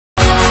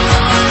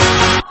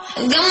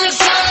Good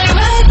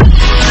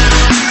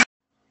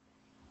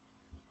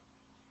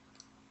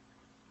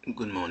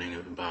morning,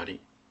 everybody.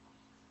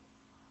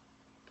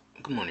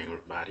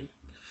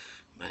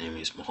 My name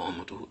is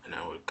Mohamedou, and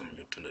I welcome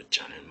you to the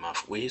channel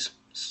Mathways.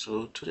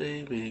 So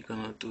today we're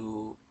gonna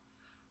do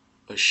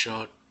a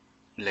short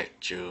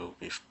lecture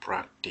with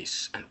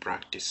practice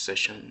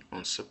session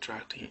on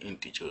subtracting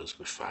integers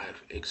with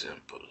 5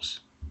 examples.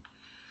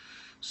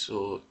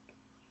 So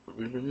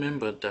we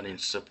remember that in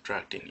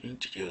subtracting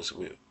integers,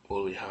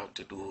 all we have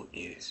to do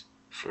is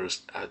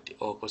first add the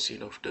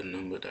opposite of the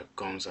number that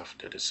comes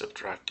after the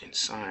subtracting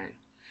sign,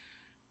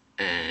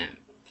 and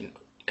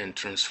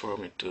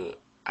transform it to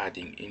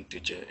adding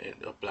integer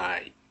and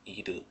apply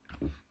either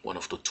one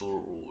of the two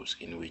rules,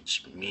 in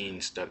which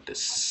means that the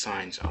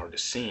signs are the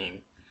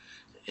same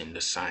and the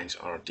signs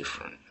are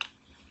different.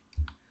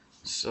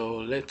 So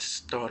let's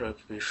start up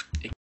with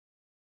example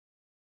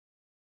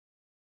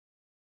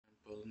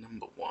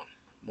number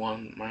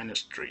 1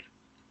 minus 3.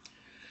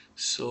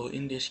 So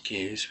in this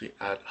case we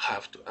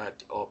have to add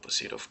the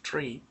opposite of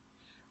 3,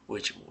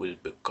 which will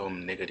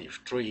become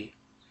 -3,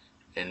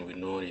 and we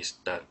notice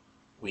that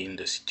we're in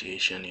the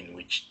situation in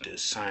which the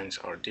signs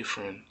are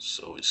different,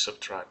 so we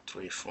subtract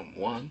 3 from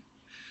 1,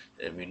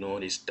 and we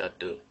notice that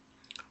the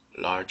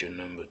larger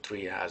number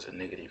 3 has a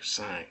negative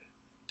sign.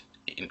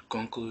 In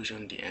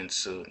conclusion, the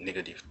answer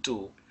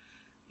 -2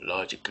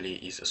 logically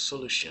is a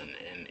solution,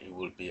 and it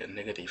will be a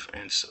negative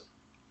answer.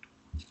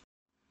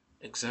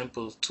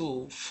 Example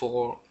 2,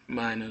 4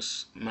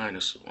 minus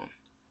 -1.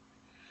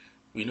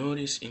 We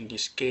notice in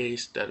this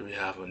case that we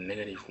have a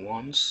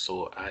 -1,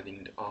 so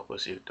adding the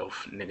opposite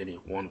of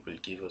 -1 will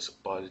give us a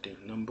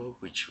positive number,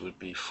 which will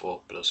be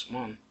 4 plus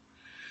 1.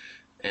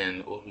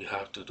 And all we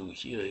have to do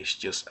here is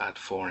just add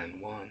 4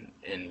 and 1,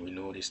 and we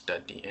notice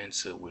that the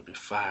answer will be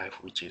 5,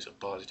 which is a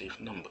positive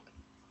number.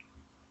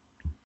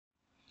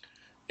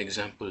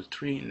 Example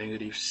 3,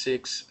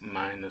 -6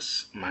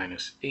 minus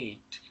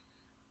 -8.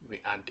 We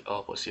add the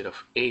opposite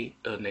of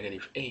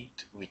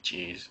 -8, which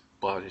is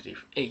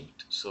positive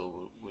 8,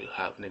 so we'll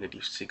have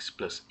 -6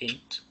 plus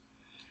 8.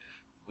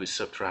 We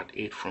subtract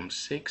 8 from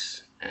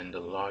 6, and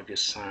the larger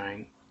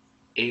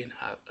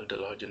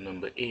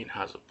number 8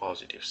 has a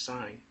positive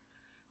sign.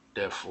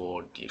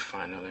 Therefore, the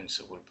final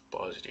answer will be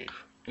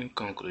positive. In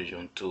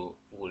conclusion, 2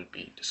 will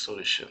be the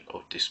solution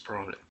of this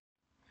problem.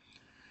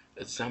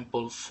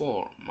 Example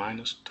 4,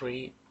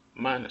 -3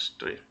 minus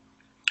 3.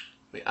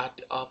 We add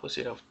the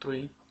opposite of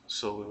 3,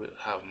 so we will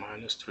have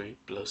 -3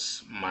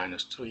 plus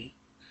 -3.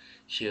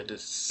 Here the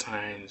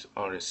signs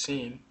are the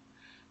same,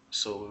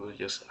 so we will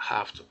just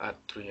have to add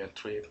 3 and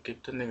 3 and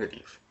keep the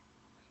negative.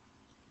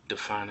 The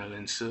final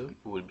answer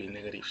will be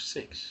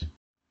 -6.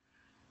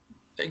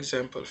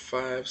 Example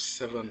 5,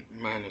 7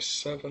 minus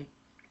 7.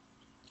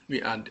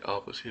 We add the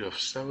opposite of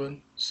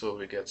 7, so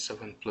we get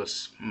 7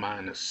 plus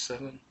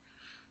 -7.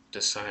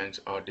 The signs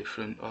are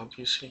different,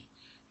 obviously,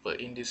 but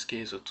in this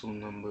case the two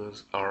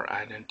numbers are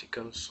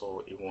identical,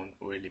 so it won't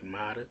really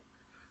matter.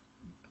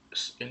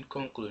 In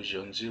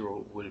conclusion, 0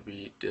 will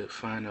be the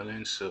final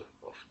answer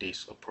of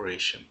this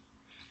operation.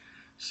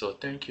 So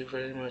thank you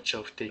very much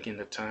for taking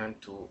the time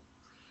to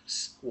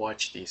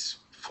watch these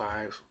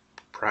 5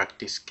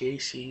 practice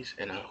cases,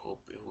 and I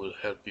hope it will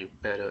help you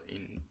better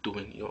in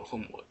doing your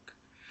homework.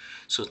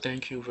 So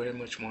thank you very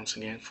much once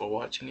again for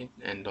watching it,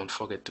 and don't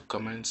forget to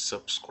comment,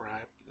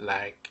 subscribe,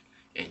 like,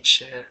 and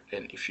share.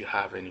 And if you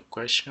have any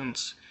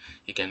questions,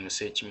 you can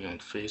message me on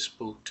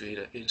Facebook,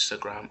 Twitter,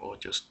 Instagram, or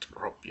just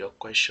drop your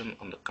question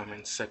on the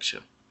comment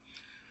section.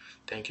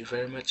 Thank you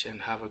very much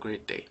and have a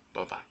great day.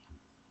 Bye bye.